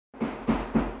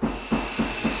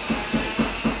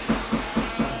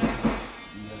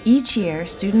Each year,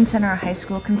 students in our high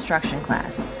school construction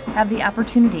class have the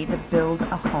opportunity to build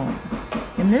a home.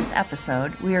 In this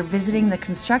episode, we are visiting the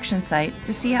construction site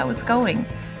to see how it's going.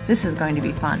 This is going to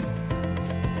be fun.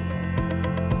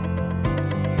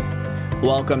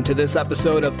 Welcome to this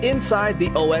episode of Inside the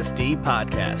OSD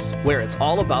podcast, where it's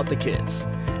all about the kids.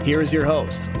 Here is your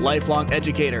host, lifelong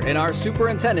educator, and our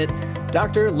superintendent,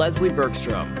 Dr. Leslie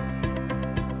Bergstrom.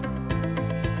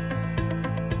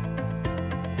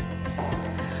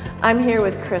 I'm here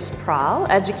with Chris Prahl,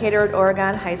 educator at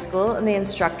Oregon High School and the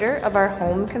instructor of our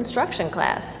home construction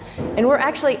class. And we're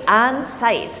actually on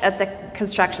site at the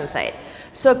construction site.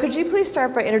 So could you please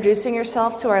start by introducing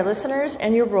yourself to our listeners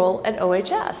and your role at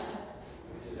OHS?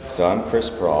 So I'm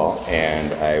Chris Prahl,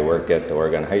 and I work at the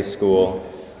Oregon High School.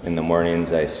 In the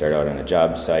mornings, I start out on a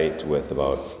job site with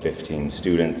about 15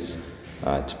 students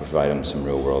to provide them some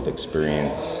real-world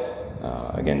experience.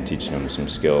 Again, teaching them some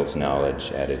skills,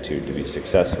 knowledge, attitude to be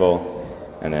successful.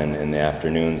 And then in the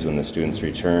afternoons, when the students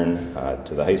return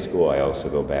to the high school, I also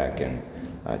go back and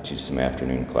teach some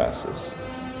afternoon classes.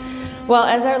 Well,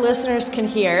 as our listeners can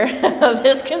hear,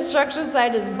 this construction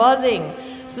site is buzzing.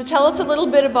 So tell us a little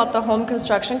bit about the home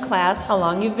construction class, how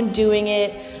long you've been doing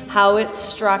it, how it's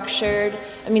structured.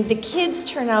 I mean, the kids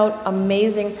turn out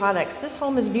amazing products. This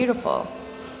home is beautiful.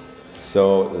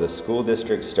 So the school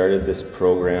district started this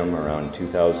program around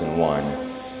 2001,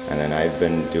 and then I've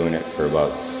been doing it for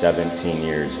about 17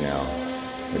 years now,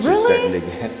 which is starting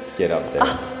to get up there.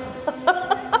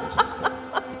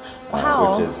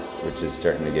 Wow. Which is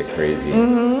starting to get crazy.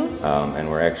 And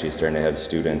we're actually starting to have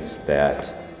students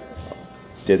that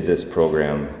did this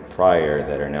program prior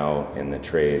that are now in the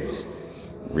trades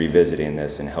revisiting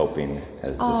this and helping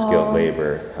as the skilled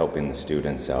labor, helping the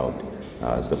students out.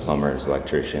 As the plumbers,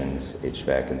 electricians,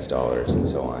 HVAC installers, and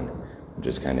so on, which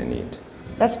is kind of neat.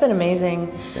 That's been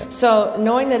amazing. Yeah. So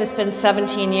knowing that it's been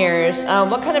 17 years,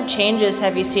 what kind of changes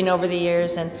have you seen over the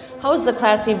years, and how has the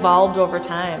class evolved over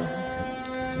time?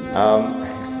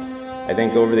 I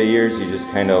think over the years you just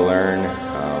kind of learn.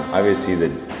 Obviously the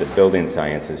building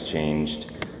science has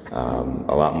changed.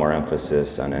 A lot more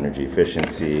emphasis on energy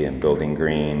efficiency and building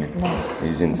green. Nice.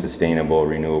 Using sustainable,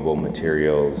 renewable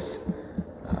materials.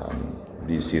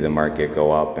 You see the market go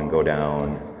up and go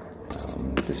down.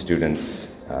 The students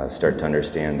start to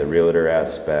understand the realtor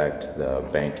aspect, the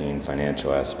banking,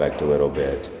 financial aspect a little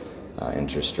bit,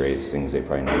 interest rates, things they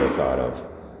probably never thought of.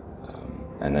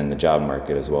 And then the job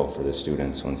market as well for the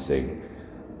students once they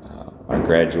are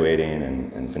graduating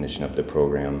and finishing up the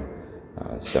program.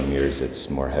 Some years it's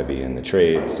more heavy in the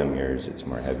trades, some years it's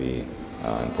more heavy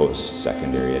in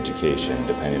post-secondary education,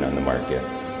 depending on the market.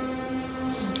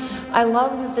 I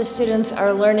love that the students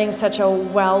are learning such a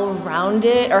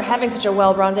well-rounded, or having such a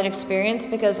well-rounded experience,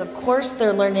 because of course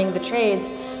they're learning the trades,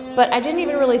 but I didn't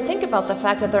even really think about the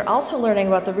fact that they're also learning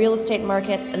about the real estate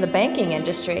market and the banking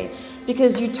industry,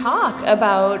 because you talk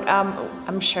about,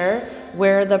 I'm sure,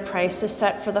 where the price is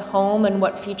set for the home and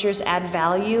what features add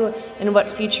value and what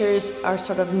features are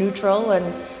sort of neutral, and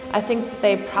I think that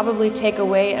they probably take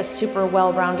away a super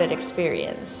well-rounded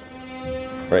experience.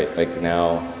 Right, like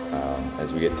now,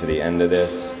 as we get to the end of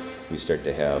this, we start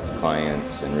to have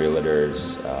clients and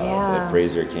realtors. The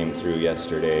appraiser came through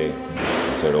yesterday,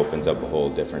 and so it opens up a whole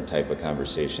different type of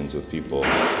conversations with people,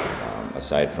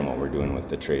 aside from what we're doing with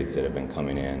the trades that have been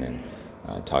coming in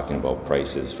and talking about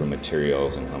prices for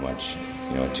materials and how much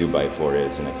a 2x4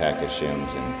 is and a pack of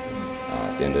shims, and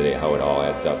at the end of the day, how it all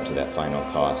adds up to that final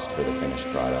cost for the finished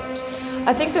product.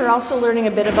 I think they're also learning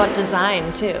a bit about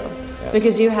design too. Yes.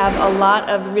 Because you have a lot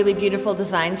of really beautiful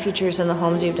design features in the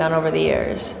homes you've done over the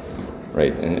years.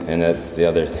 Right, and that's the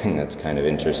other thing that's kind of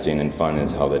interesting and fun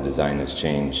is how the design has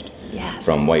changed. Yes.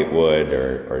 From white wood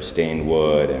or stained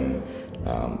wood, and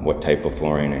what type of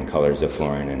flooring and colors of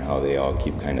flooring, and how they all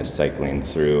keep kind of cycling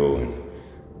through, and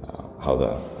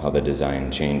how the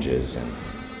design changes, and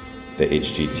the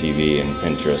HGTV and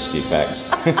Pinterest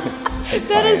effects.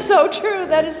 That is so true.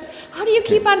 How do you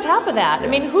keep on top of that? Yes. I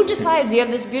mean, who decides? You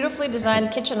have this beautifully designed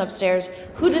kitchen upstairs.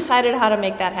 Who decided how to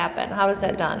make that happen? How is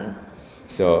that done?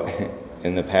 So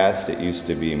in the past, it used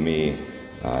to be me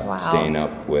staying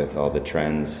up with all the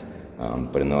trends.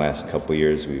 But in the last couple of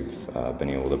years, we've been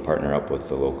able to partner up with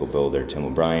the local builder, Tim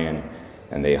O'Brien,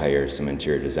 and they hire some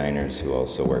interior designers who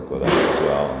also work with us as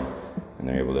well. And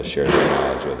they're able to share their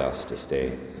knowledge with us to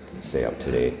stay up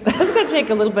to date. That's going to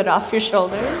take a little bit off your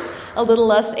shoulders, a little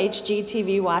less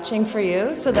HGTV watching for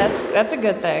you, so that's a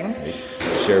good thing. Right.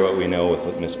 Share what we know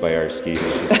with Miss Bayarski,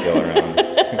 she's still around.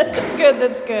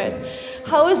 That's good.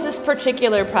 How has this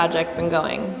particular project been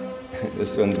going?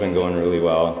 This one's been going really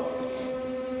well.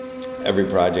 Every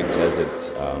project has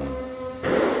its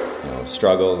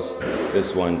struggles.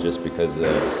 This one, just because of,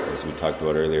 as we talked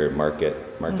about earlier, market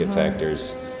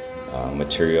factors,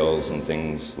 materials and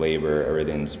things, labor,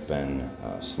 everything's been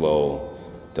slow,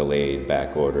 delayed,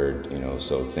 back ordered.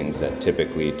 So things that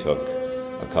typically took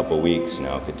a couple weeks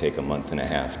now could take a month and a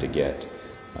half to get.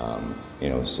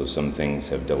 So some things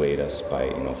have delayed us by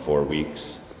 4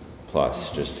 weeks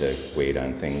plus, just to wait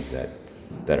on things that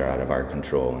are out of our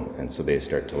control, and so they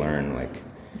start to learn, like,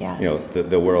 yes,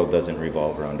 the world doesn't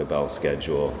revolve around a bell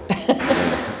schedule,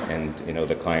 and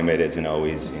the climate isn't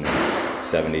always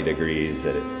 70 degrees,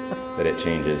 that it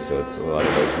changes. So it's a lot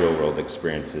of those real world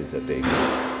experiences that they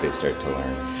start to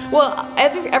learn. Well,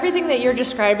 everything that you're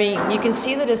describing, you can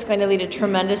see that it's going to lead to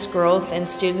tremendous growth in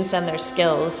students and their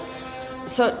skills.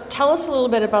 So tell us a little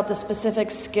bit about the specific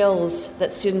skills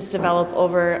that students develop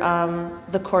over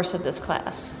the course of this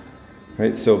class.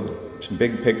 Right, so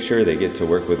big picture, they get to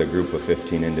work with a group of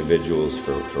 15 individuals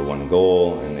for one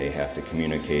goal, and they have to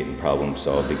communicate and problem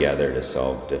solve together to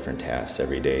solve different tasks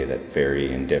every day that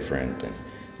vary and different,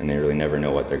 and they really never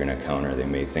know what they're going to encounter. They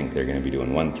may think they're going to be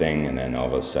doing one thing, and then all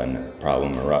of a sudden a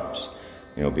problem erupts,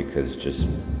 because just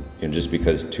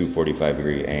because two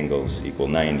 45-degree angles equal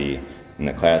 90 in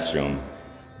the classroom,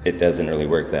 it doesn't really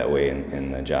work that way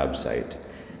in the job site.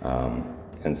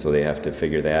 And so they have to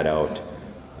figure that out.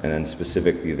 And then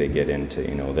specifically they get into,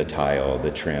 the tile,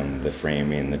 the trim, the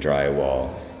framing, the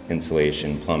drywall,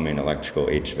 insulation, plumbing, electrical,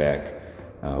 HVAC,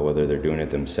 whether they're doing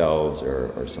it themselves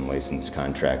or some licensed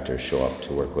contractors show up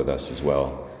to work with us as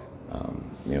well.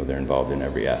 They're involved in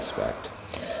every aspect.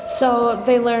 So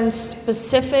they learn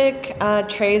specific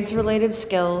trades-related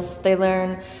skills. They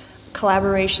learn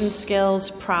collaboration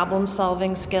skills,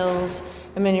 problem-solving skills.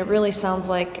 I mean, it really sounds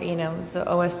like, the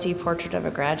OSD portrait of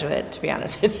a graduate, to be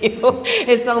honest with you.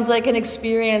 It sounds like an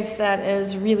experience that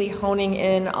is really honing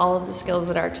in all of the skills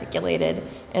that are articulated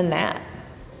in that.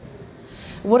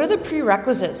 What are the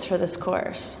prerequisites for this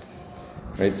course?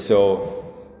 Right, so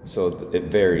it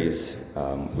varies.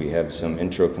 We have some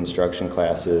intro construction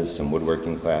classes, some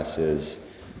woodworking classes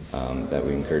that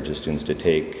we encourage the students to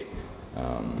take.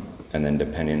 And then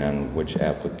depending on which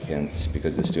applicants,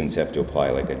 because the students have to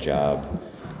apply like a job,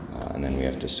 and then we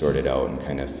have to sort it out and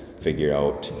kind of figure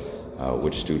out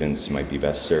which students might be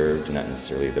best served, not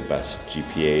necessarily the best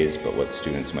GPAs, but what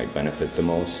students might benefit the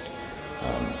most.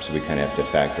 So we kind of have to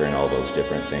factor in all those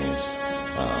different things.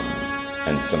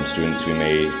 And some students we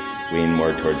may lean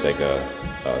more towards like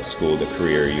a school to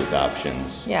career youth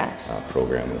options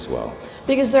program as well.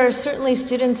 Because there are certainly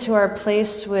students who are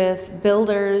placed with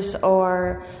builders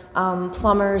or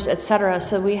plumbers, etc.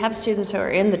 So we have students who are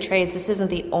in the trades. This isn't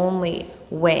the only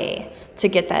way to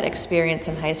get that experience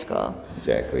in high school.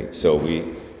 Exactly. So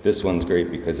this one's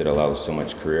great because it allows so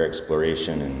much career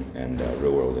exploration and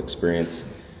real world experience.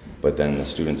 But then the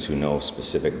students who know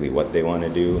specifically what they want to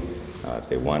do, if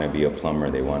they want to be a plumber,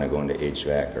 they want to go into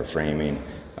HVAC or framing,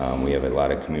 we have a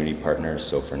lot of community partners.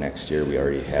 So for next year, we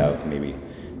already have maybe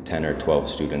 10 or 12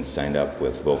 students signed up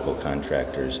with local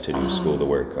contractors to do school to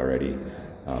work already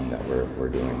that we're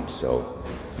doing. So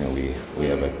we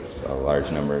have a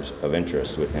large number of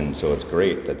interest, and so it's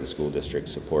great that the school district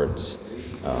supports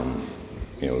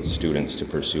students to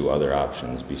pursue other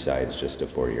options besides just a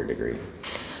 4-year degree.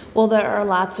 Well, there are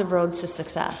lots of roads to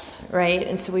success, right?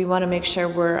 And so we want to make sure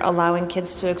we're allowing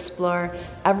kids to explore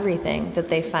everything that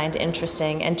they find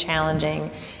interesting and challenging,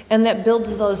 and that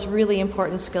builds those really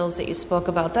important skills that you spoke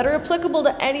about that are applicable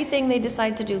to anything they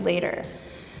decide to do later.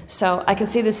 So I can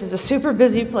see this is a super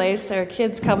busy place. There are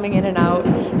kids coming in and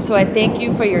out. So I thank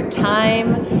you for your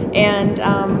time. And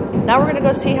now we're going to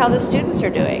go see how the students are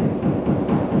doing.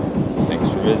 Thanks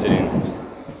for visiting.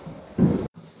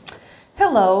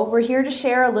 Hello, we're here to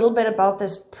share a little bit about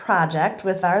this project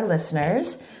with our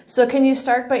listeners. So can you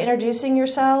start by introducing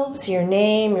yourselves, your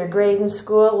name, your grade in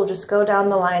school? We'll just go down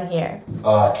the line here.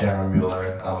 Cameron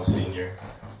Mueller, I'm a senior.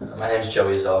 My name's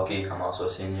Joey Zalke, I'm also a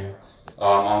senior.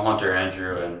 I'm Hunter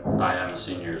Andrew, and I am a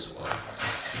senior as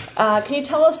well. Can you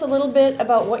tell us a little bit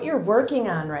about what you're working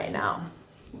on right now?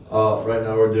 Right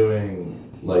now we're doing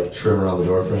trim around the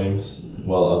door frames,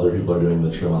 while other people are doing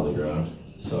the trim on the ground.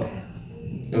 So.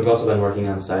 And we've also been working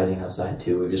on siding outside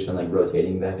too. We've just been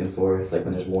rotating back and forth,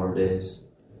 when there's warm days,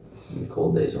 and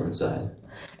cold days we're inside.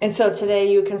 And so today,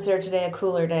 you consider today a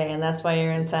cooler day, and that's why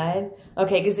you're inside?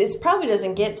 Okay, because it probably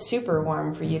doesn't get super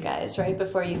warm for you guys, right,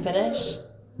 before you finish?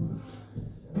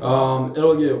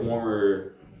 It'll get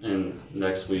warmer in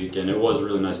next week, and it was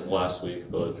really nice last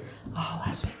week, but... Oh,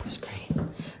 last week was great.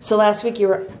 So last week you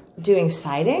were doing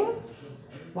siding?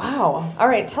 Wow. All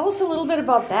right, tell us a little bit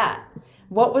about that.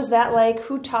 What was that like?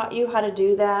 Who taught you how to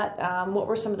do that? What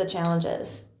were some of the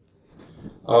challenges?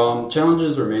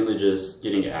 Challenges were mainly just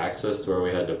getting access to where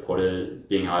we had to put it,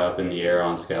 being high up in the air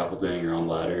on scaffolding or on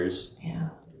ladders. Yeah.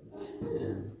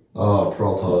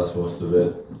 Prahl taught us most of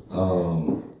it,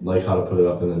 like how to put it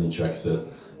up, and then he checks it.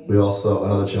 We also,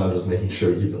 another challenge was making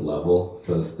sure we keep it level,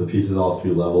 because the pieces all have to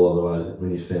be level, otherwise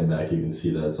when you stand back you can see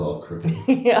that it's all crooked.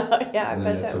 yeah, I And bet then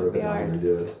that you have to would rip be it down hard. and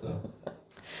redo it, so.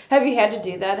 Have you had to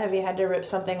do that? Have you had to rip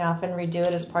something off and redo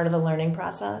it as part of the learning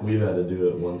process? We've had to do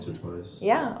it once or twice.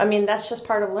 Yeah, I mean, that's just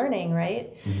part of learning,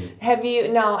 right? Mm-hmm. Have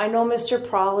you, now I know Mr.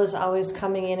 Prahl is always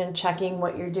coming in and checking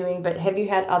what you're doing, but have you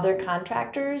had other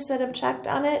contractors that have checked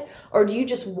on it? Or do you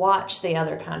just watch the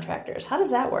other contractors? How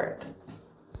does that work?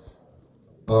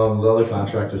 The other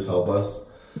contractors help us.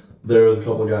 There was a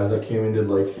couple of guys that came and did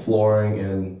like flooring,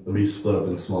 and we split up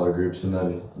in smaller groups, and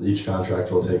then each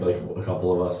contractor will take like a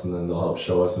couple of us, and then they'll help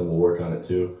show us, and we'll work on it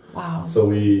too. Wow. So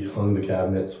we hung the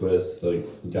cabinets with like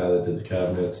the guy that did the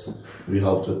cabinets. We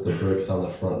helped with the bricks on the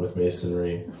front with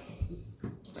masonry.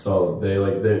 So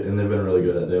they've been really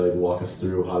good at it. They like walk us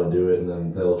through how to do it, and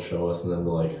then they'll show us, and then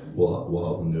we'll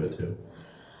help them do it too.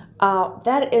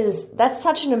 That's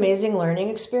such an amazing learning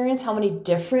experience, how many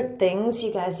different things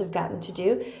you guys have gotten to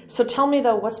do. So tell me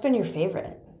though, what's been your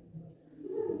favorite?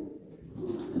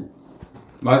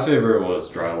 My favorite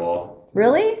was drywall.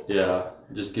 Really? Yeah,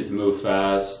 just get to move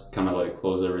fast, kind of like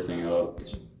close everything up.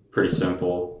 It's pretty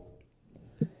simple.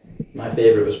 My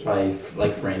favorite was probably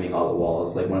like framing all the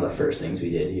walls, like one of the first things we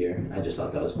did here. I just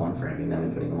thought that was fun, framing them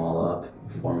and putting them all up,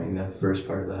 forming the first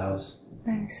part of the house.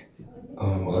 Nice.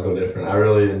 I'll go different. I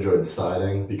really enjoyed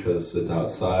siding because it's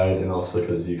outside, and also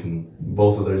because you can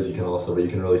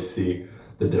really see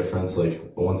the difference. Like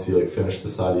once you like finish the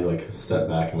side, you like step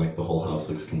back and like the whole house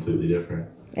looks completely different.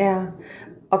 Yeah.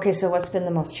 Okay, so what's been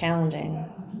the most challenging?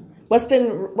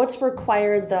 What's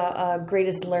required the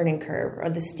greatest learning curve or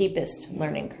the steepest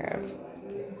learning curve?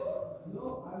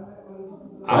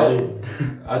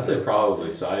 I'd say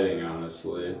probably siding,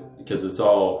 honestly, because it's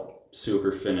all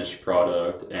super finished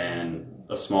product, and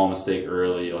a small mistake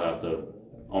early, you'll have to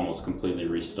almost completely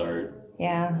restart.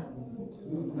 Yeah.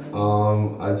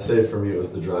 I'd say for me it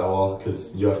was the drywall,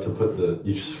 because you have to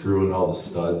you just screw in all the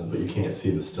studs, but you can't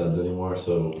see the studs anymore,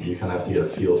 so you kind of have to get a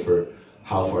feel for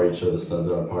how far each of the studs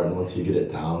are apart, and once you get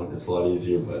it down, it's a lot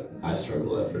easier, but I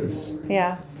struggled at first.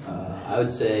 Yeah. I would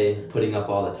say putting up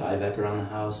all the Tyvek around the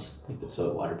house, like so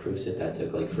it waterproofs it, that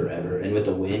took like forever. And with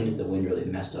the wind really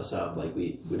messed us up. Like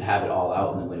we would have it all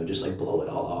out and the wind would just like blow it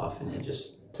all off, and it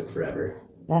just took forever.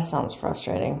 That sounds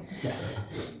frustrating. Yeah.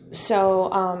 So,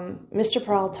 Mr.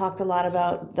 Prahl talked a lot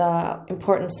about the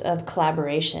importance of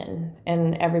collaboration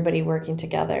and everybody working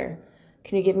together.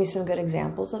 Can you give me some good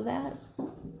examples of that?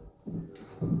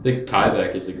 I think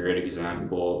Tyvek is a great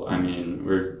example. I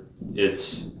mean,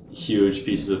 it's huge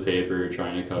pieces of paper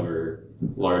trying to cover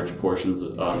large portions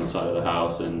on the side of the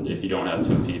house, and if you don't have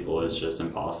two people, it's just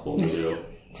impossible to do.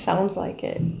 Sounds like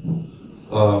it.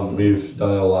 We've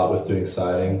done it a lot with doing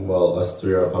siding. Well, us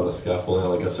three are up on the scaffolding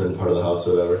on like a certain part of the house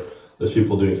or whatever. There's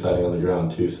people doing siding on the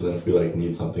ground too, so then if we like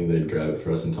need something, they'd grab it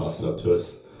for us and toss it up to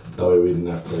us. That way we didn't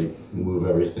have to like move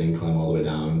everything, climb all the way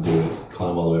down,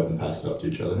 climb all the way up and pass it up to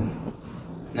each other.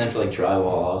 And then for like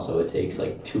drywall also, it takes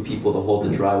like two people to hold the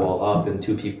drywall up and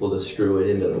two people to screw it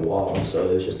into the wall. So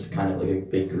it was just kind of like a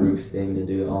big group thing to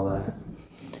do all that.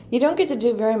 You don't get to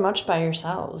do very much by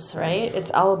yourselves, right?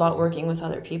 It's all about working with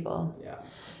other people. Yeah.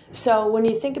 So when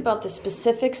you think about the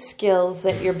specific skills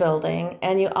that you're building,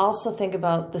 and you also think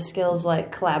about the skills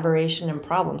like collaboration and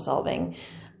problem solving,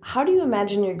 how do you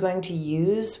imagine you're going to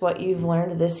use what you've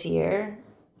learned this year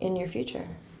in your future?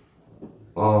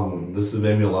 This has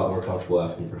made me a lot more comfortable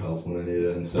asking for help when I need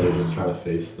it, instead of just trying to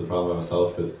face the problem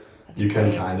myself, because you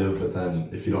can kind of, but then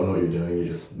if you don't know what you're doing, you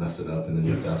just mess it up, and then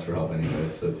you have to ask for help anyway,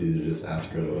 so it's easier to just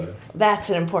ask right away. That's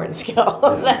an important skill.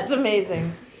 Yeah. That's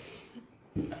amazing.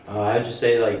 I'd just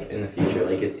say like in the future,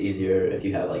 like it's easier if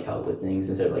you have like help with things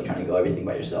instead of like trying to go everything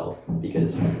by yourself,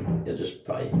 because then you'll just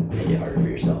probably make it harder for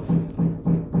yourself.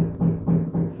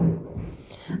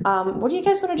 What do you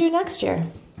guys want to do next year?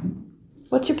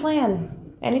 What's your plan?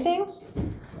 Anything?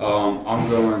 I'm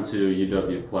going to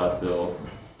UW Platteville.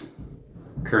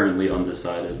 Currently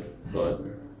undecided, but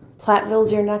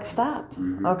Platteville's your next stop.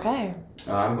 Mm-hmm. Okay.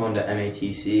 I'm going to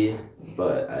MATC,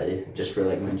 but I just for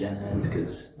like my gen eds,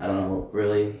 because I don't know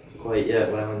really quite yet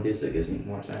what I want to do, so it gives me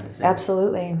more time to think.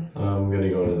 Absolutely. I'm going to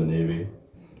go into the Navy.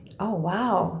 Oh,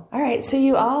 wow. All right. So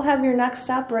you all have your next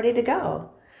stop ready to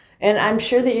go. And I'm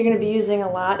sure that you're going to be using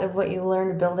a lot of what you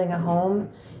learned building a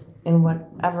home in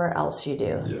whatever else you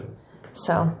do. Yeah.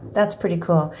 So that's pretty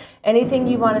cool. Anything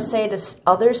you want to say to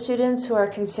other students who are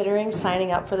considering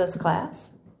signing up for this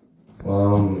class?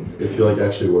 If you're like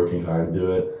actually working hard to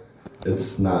do it,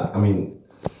 it's not, I mean,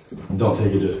 don't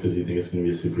take it just because you think it's going to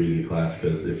be a super easy class,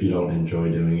 because if you don't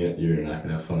enjoy doing it, you're not going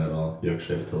to have fun at all. You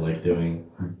actually have to like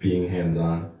being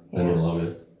hands-on, and you'll love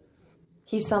it.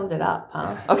 He summed it up,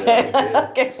 huh? Okay.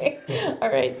 Okay. All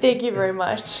right. Thank you very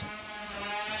much.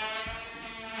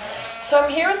 So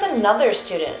I'm here with another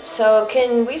student. So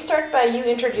can we start by you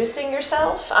introducing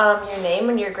yourself, your name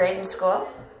and your grade in school?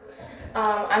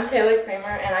 I'm Taylor Kramer,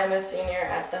 and I'm a senior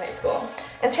at the high school.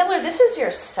 And Taylor, this is your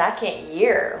second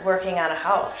year working on a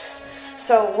house.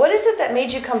 So what is it that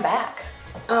made you come back?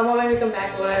 What made me come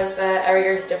back was that every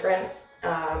year is different,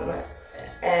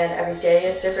 and every day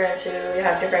is different too. You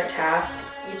have different tasks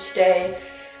each day.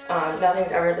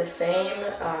 Nothing's ever the same.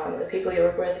 The people you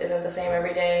work with isn't the same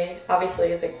every day.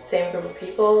 Obviously, it's the same group of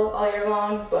people all year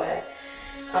long, but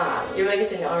you really get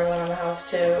to know everyone in the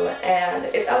house too. And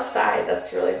it's outside.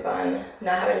 That's really fun.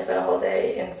 Not having to spend a whole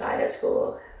day inside at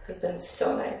school has been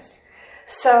so nice.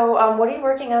 So what are you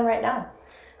working on right now?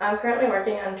 I'm currently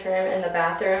working on trim in the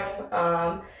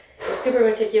bathroom. It's super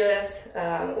meticulous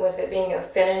with it being a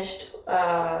finished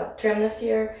trim this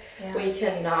year. Yeah. We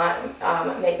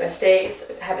cannot make mistakes,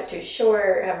 have it too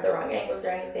short, have the wrong angles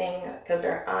or anything, because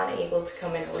they're unable to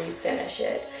come and refinish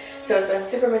it. So it's been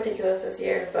super meticulous this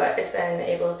year, but it's been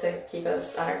able to keep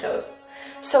us on our toes.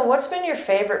 So what's been your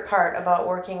favorite part about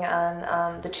working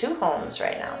on the two homes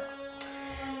right now?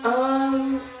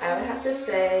 I would have to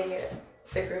say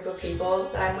the group of people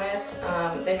that I'm with.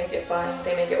 They make it fun,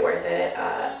 they make it worth it.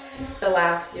 The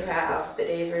laughs you have, the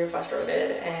days where you're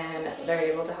frustrated, and they're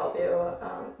able to help you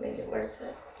make it worth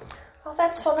it. Oh,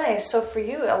 that's so nice. So for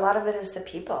you, a lot of it is the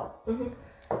people. Mm-hmm.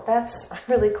 That's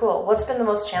really cool. What's been the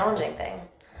most challenging thing?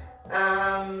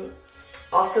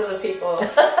 Also the people,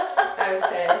 I would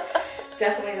say.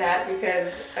 Definitely that,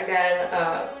 because again,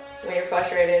 when you're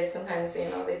frustrated, sometimes, they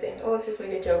think, oh, let's just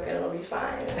make a joke and it'll be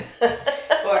fine.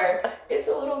 Or it's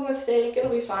a little mistake,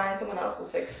 it'll be fine, someone else will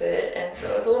fix it. And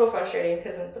so it's a little frustrating,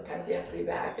 because then sometimes you have to be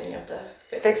back and you have to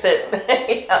fix it.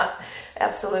 Yeah,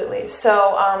 absolutely.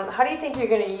 So how do you think you're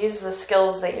going to use the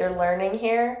skills that you're learning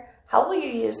here? How will you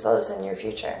use those in your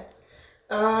future?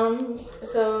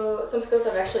 So some skills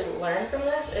I've actually learned from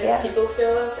this is people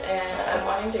skills, and I'm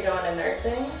wanting to go into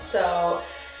nursing. So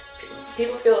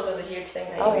people skills is a huge thing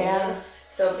that you need. Yeah.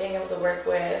 So being able to work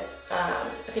with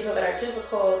people that are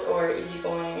difficult or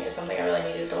easygoing is something I really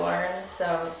needed to learn.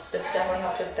 So this definitely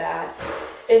helped with that.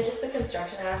 And just the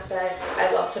construction aspect, I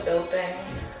love to build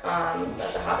things.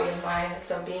 That's a hobby of mine.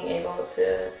 So being able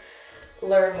to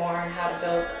learn more on how to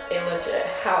build a legit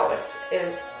house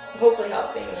is hopefully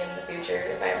helping me in the future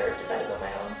if I ever decide to build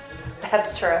my own.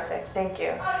 That's terrific. Thank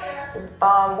you.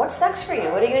 What's next for you?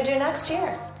 What are you going to do next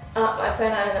year? I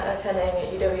plan on attending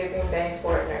UW Green Bay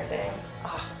for nursing.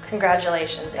 Oh,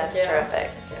 congratulations. That's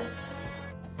terrific. Thank you.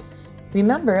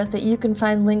 Remember that you can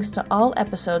find links to all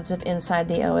episodes of Inside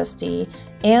the OSD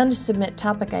and submit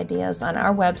topic ideas on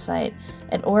our website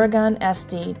at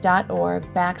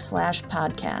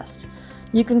oregonsd.org/podcast.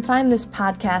 You can find this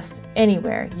podcast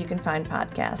anywhere you can find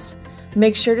podcasts.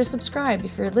 Make sure to subscribe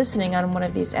if you're listening on one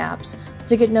of these apps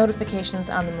to get notifications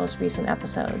on the most recent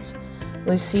episodes.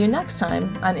 We'll see you next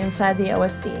time on Inside the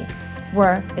OSD,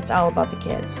 where it's all about the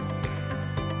kids.